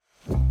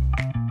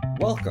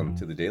Welcome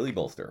to the Daily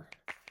Bolster.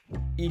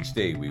 Each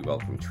day we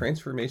welcome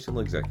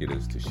transformational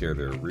executives to share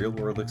their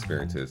real-world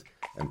experiences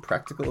and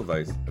practical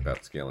advice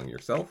about scaling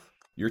yourself,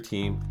 your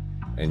team,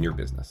 and your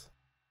business.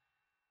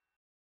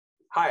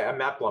 Hi, I'm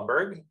Matt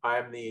Blumberg.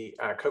 I'm the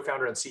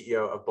co-founder and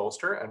CEO of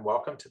Bolster, and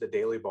welcome to the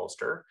Daily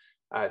Bolster.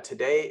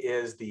 Today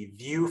is the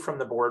view from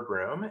the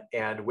boardroom,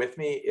 and with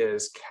me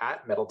is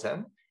Kat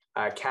Middleton.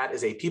 Kat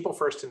is a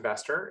people-first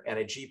investor and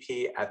a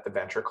GP at the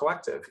Venture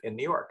Collective in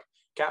New York.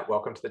 Kat,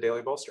 welcome to the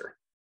Daily Bolster.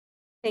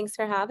 Thanks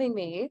for having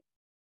me.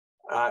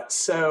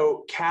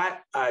 So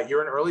Kat,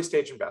 you're an early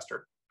stage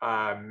investor.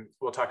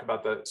 We'll talk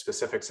about the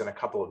specifics in a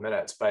couple of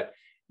minutes, but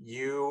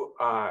you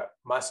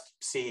must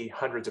see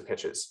hundreds of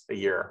pitches a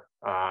year,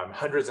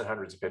 hundreds and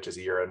hundreds of pitches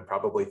a year, and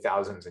probably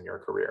thousands in your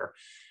career.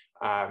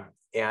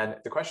 And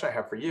the question I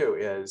have for you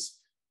is,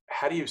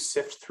 how do you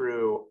sift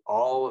through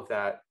all of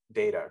that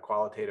data,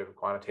 qualitative and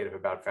quantitative,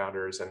 about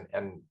founders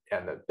and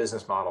the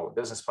business model, the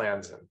business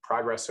plans and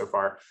progress so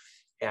far?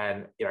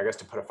 And I guess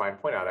to put a fine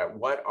point on it,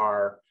 what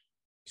are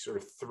sort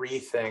of three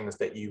things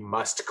that you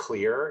must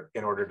clear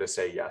in order to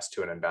say yes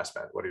to an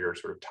investment? What are your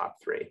sort of top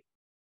three?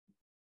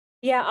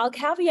 Yeah, I'll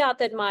caveat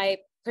that my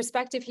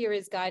perspective here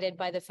is guided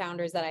by the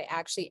founders that I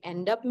actually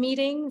end up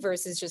meeting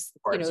versus just,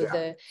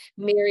 the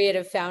myriad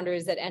of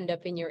founders that end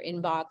up in your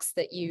inbox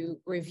that you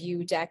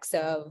review decks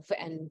of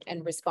and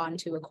respond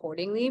to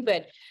accordingly.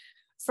 But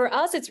for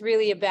us, it's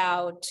really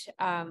about,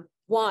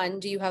 one,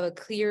 do you have a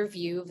clear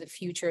view of the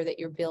future that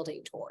you're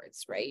building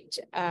towards, right?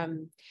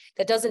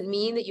 That doesn't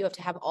mean that you have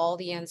to have all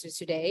the answers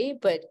today,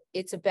 but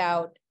it's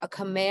about a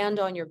command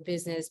on your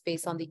business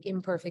based on the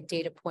imperfect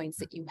data points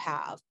that you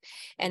have,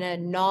 and a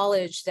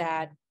knowledge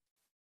that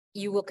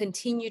you will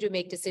continue to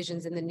make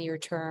decisions in the near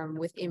term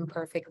with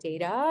imperfect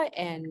data.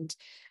 And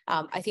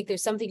I think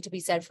there's something to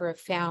be said for a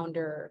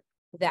founder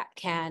that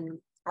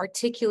can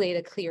articulate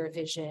a clear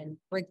vision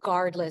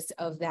regardless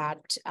of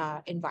that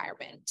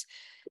environment.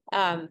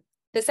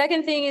 The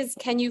second thing is,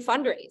 can you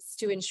fundraise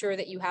to ensure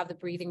that you have the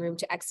breathing room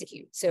to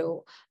execute?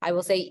 So I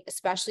will say,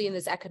 especially in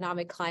this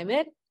economic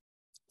climate,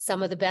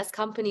 some of the best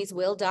companies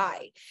will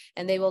die,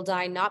 and they will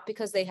die not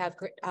because they have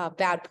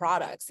bad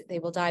products. They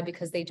will die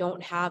because they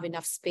don't have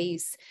enough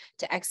space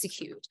to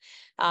execute.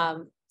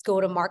 Go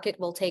to market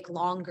will take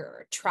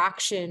longer.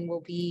 Traction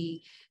will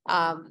be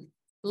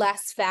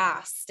less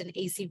fast, and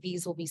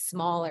ACVs will be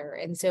smaller.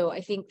 And so I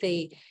think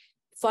the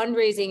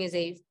fundraising is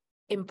a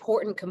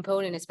important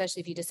component,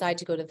 especially if you decide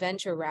to go the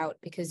venture route,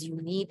 because you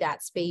need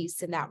that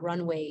space and that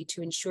runway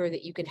to ensure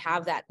that you can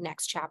have that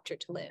next chapter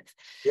to live.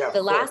 Yeah,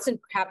 the last and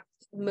perhaps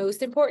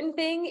most important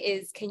thing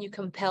is, can you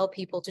compel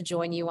people to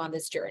join you on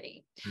this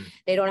journey?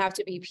 They don't have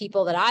to be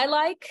people that I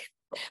like,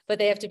 but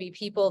they have to be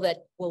people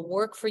that will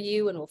work for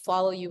you and will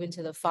follow you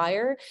into the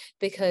fire,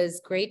 because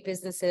great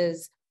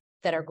businesses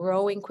that are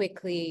growing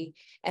quickly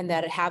and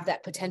that have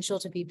that potential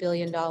to be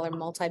billion-dollar,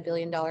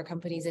 multi-billion-dollar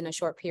companies in a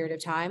short period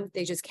of time,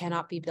 they just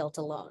cannot be built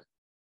alone.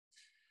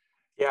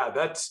 Yeah,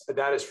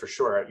 that is for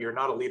sure. You're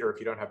not a leader if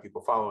you don't have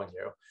people following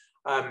you.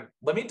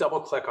 Let me double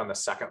click on the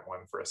second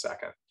one for a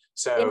second.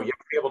 So you have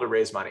to be able to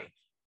raise money.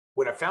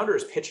 When a founder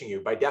is pitching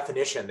you, by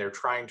definition, they're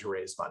trying to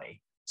raise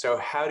money. So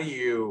how do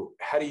you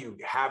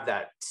have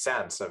that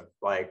sense of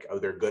like, oh,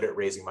 they're good at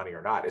raising money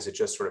or not? Is it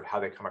just sort of how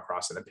they come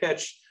across in the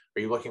pitch? Are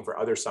you looking for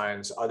other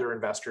signs, other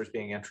investors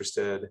being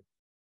interested?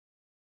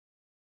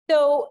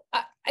 So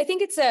I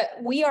think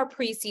we are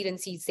pre-seed and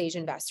seed stage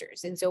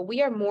investors. And so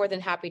we are more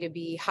than happy to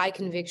be high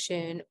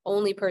conviction,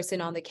 only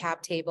person on the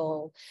cap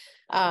table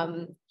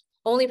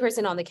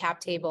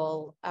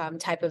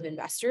type of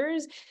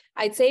investors.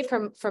 I'd say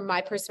from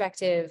my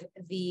perspective,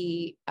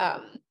 the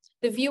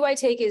view I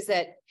take is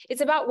that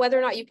it's about whether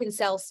or not you can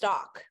sell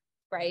stock,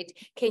 right?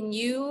 Can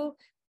you,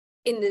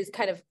 in this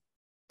kind of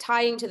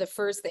tying to the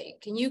first thing,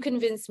 can you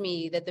convince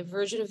me that the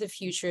version of the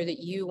future that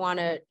you want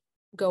to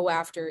go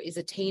after is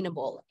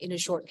attainable in a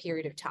short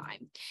period of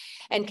time?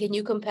 And can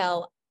you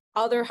compel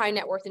other high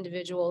net worth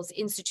individuals,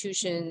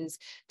 institutions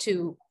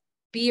to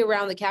be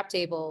around the cap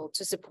table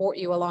to support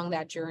you along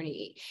that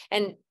journey?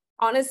 And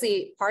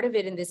honestly, part of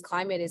it in this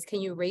climate is,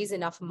 can you raise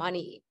enough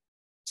money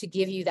to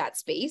give you that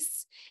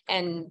space?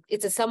 And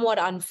it's a somewhat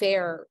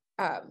unfair,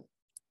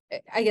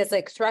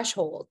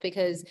 threshold,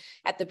 because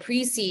at the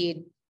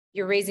pre-seed,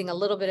 you're raising a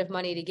little bit of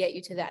money to get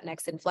you to that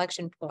next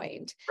inflection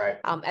point. Right.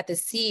 At the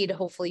seed,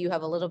 hopefully you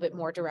have a little bit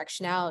more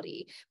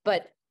directionality.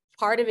 But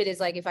part of it is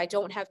like, if I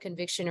don't have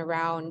conviction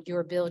around your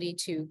ability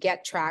to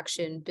get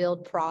traction,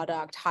 build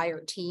product,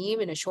 hire team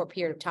in a short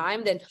period of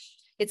time, then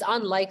it's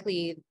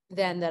unlikely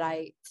then that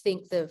I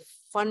think the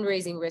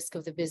fundraising risk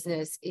of the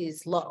business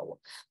is low.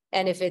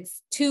 And if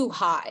it's too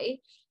high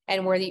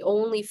and we're the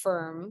only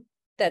firm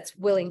that's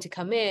willing to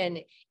come in,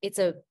 it's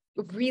a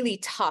really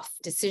tough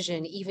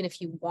decision, even if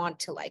you want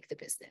to like the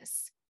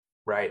business.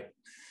 Right.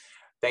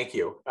 Thank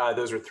you.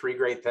 Those are three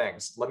great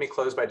things. Let me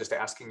close by just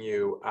asking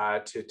you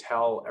to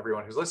tell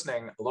everyone who's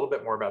listening a little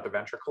bit more about the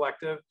Venture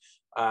Collective,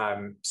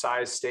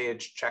 size,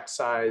 stage, check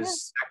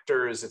size,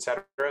 sectors, et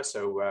cetera,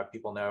 so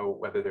people know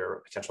whether they're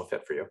a potential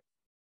fit for you.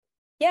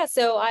 Yeah,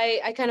 so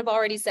I kind of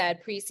already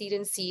said pre-seed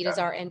and seed is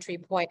our entry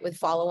point with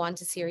follow-on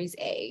to Series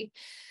A.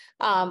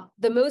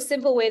 The most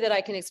simple way that I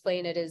can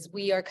explain it is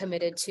we are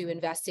committed to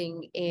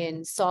investing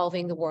in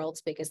solving the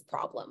world's biggest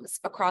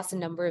problems across a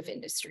number of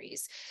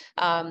industries.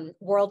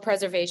 World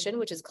preservation,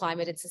 which is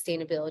climate and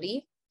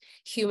sustainability.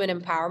 Human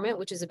empowerment,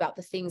 which is about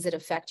the things that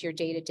affect your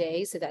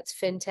day-to-day. So that's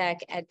fintech,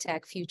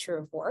 edtech, future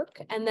of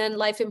work. And then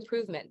life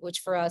improvement, which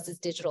for us is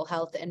digital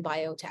health and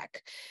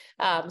biotech.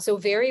 So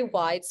very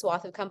wide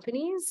swath of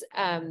companies,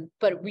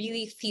 but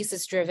really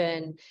thesis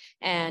driven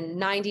and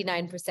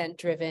 99%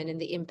 driven in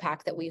the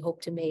impact that we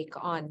hope to make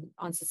on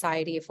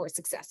society if we're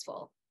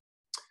successful.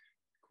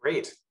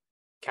 Great.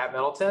 Kat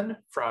Middleton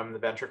from the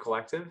Venture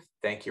Collective,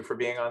 thank you for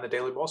being on the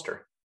Daily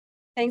Bolster.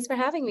 Thanks for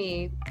having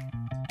me.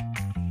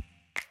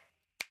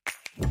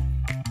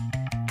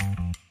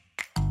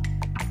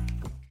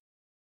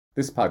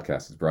 This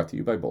podcast is brought to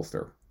you by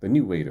Bolster, the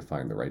new way to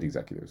find the right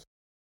executives.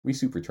 We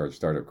supercharge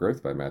startup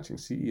growth by matching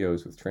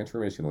CEOs with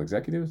transformational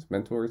executives,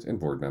 mentors, and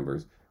board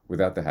members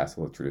without the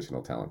hassle of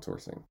traditional talent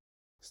sourcing.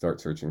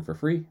 Start searching for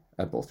free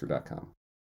at bolster.com.